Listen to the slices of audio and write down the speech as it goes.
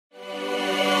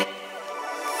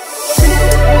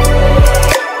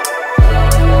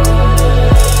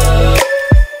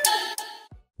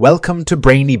Welcome to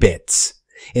Brainy Bits.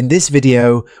 In this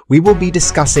video, we will be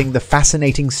discussing the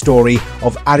fascinating story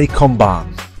of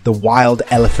Arikomban, the wild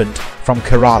elephant from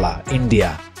Kerala,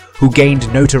 India, who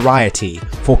gained notoriety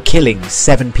for killing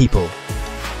 7 people.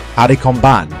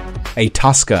 Arikomban, a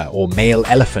tusker or male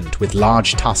elephant with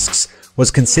large tusks,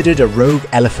 was considered a rogue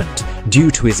elephant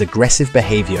due to his aggressive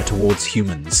behavior towards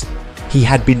humans. He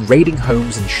had been raiding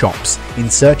homes and shops in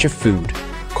search of food,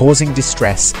 causing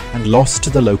distress and loss to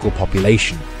the local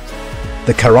population.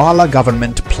 The Kerala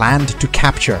government planned to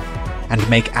capture and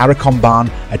make Arikomban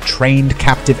a trained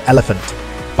captive elephant,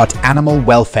 but animal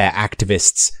welfare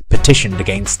activists petitioned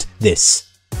against this.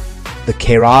 The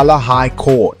Kerala High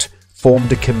Court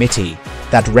formed a committee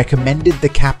that recommended the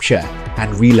capture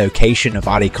and relocation of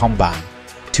Arikomban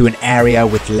to an area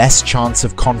with less chance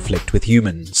of conflict with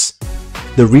humans.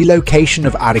 The relocation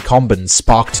of Arikomban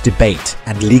sparked debate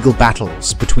and legal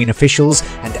battles between officials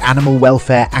and animal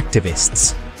welfare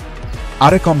activists.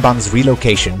 Arikomban's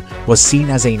relocation was seen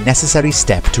as a necessary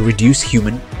step to reduce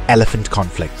human-elephant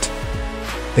conflict.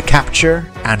 The capture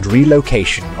and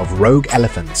relocation of rogue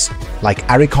elephants like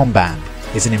Arikomban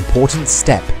is an important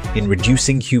step in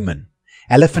reducing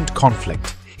human-elephant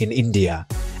conflict in India.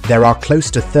 There are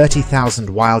close to 30,000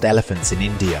 wild elephants in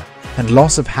India, and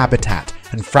loss of habitat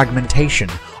and fragmentation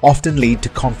often lead to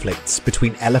conflicts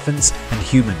between elephants and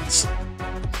humans.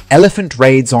 Elephant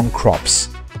raids on crops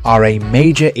are a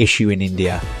major issue in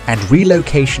India, and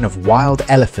relocation of wild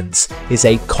elephants is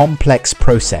a complex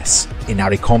process. In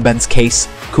Arikomban's case,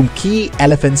 Kumki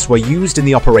elephants were used in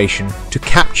the operation to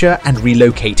capture and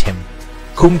relocate him.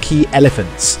 Kumki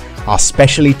elephants are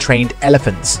specially trained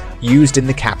elephants used in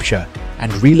the capture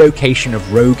and relocation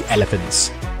of rogue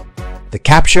elephants. The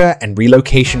capture and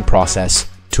relocation process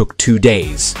took 2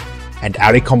 days, and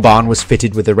Arikomban was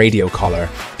fitted with a radio collar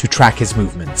to track his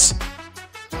movements.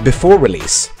 Before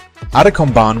release,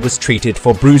 Arikomban was treated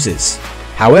for bruises.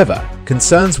 However,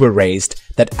 concerns were raised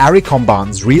that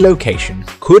Arikomban's relocation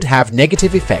could have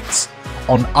negative effects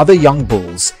on other young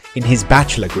bulls in his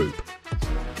bachelor group.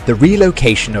 The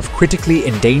relocation of critically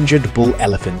endangered bull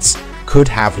elephants could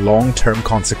have long-term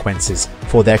consequences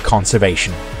for their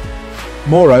conservation.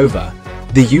 Moreover,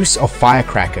 the use of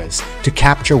firecrackers to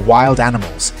capture wild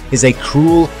animals is a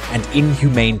cruel and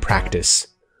inhumane practice.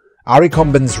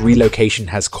 Arikomban's relocation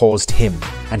has caused him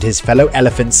and his fellow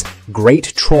elephants great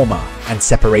trauma and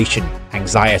separation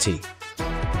anxiety.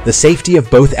 The safety of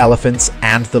both elephants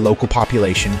and the local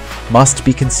population must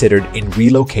be considered in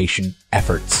relocation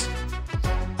efforts.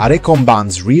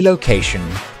 Arikomban's relocation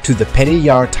to the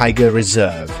Periyar Tiger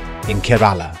Reserve in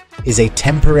Kerala is a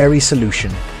temporary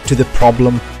solution to the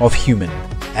problem of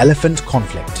human-elephant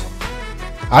conflict.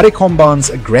 Arikomban's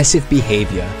aggressive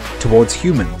behavior towards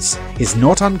humans is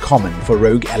not uncommon for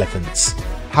rogue elephants.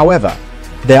 However,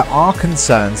 there are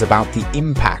concerns about the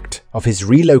impact of his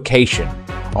relocation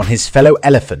on his fellow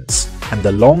elephants and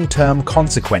the long-term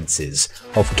consequences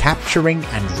of capturing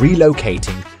and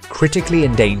relocating critically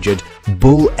endangered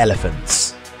bull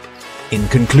elephants. In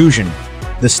conclusion,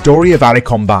 the story of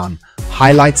Arikomban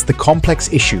highlights the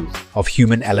complex issue of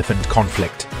human-elephant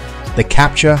conflict. The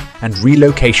capture and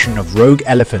relocation of rogue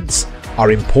elephants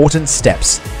are important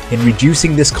steps in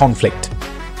reducing this conflict.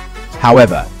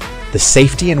 However, the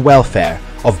safety and welfare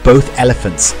of both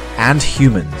elephants and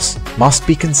humans must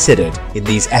be considered in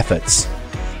these efforts.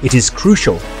 It is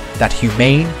crucial that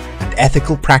humane and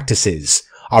ethical practices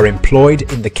are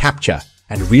employed in the capture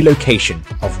and relocation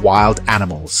of wild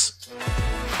animals.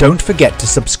 Don't forget to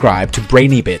subscribe to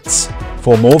Brainy Bits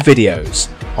for more videos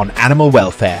on animal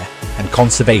welfare and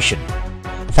conservation.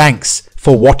 Thanks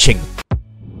for watching.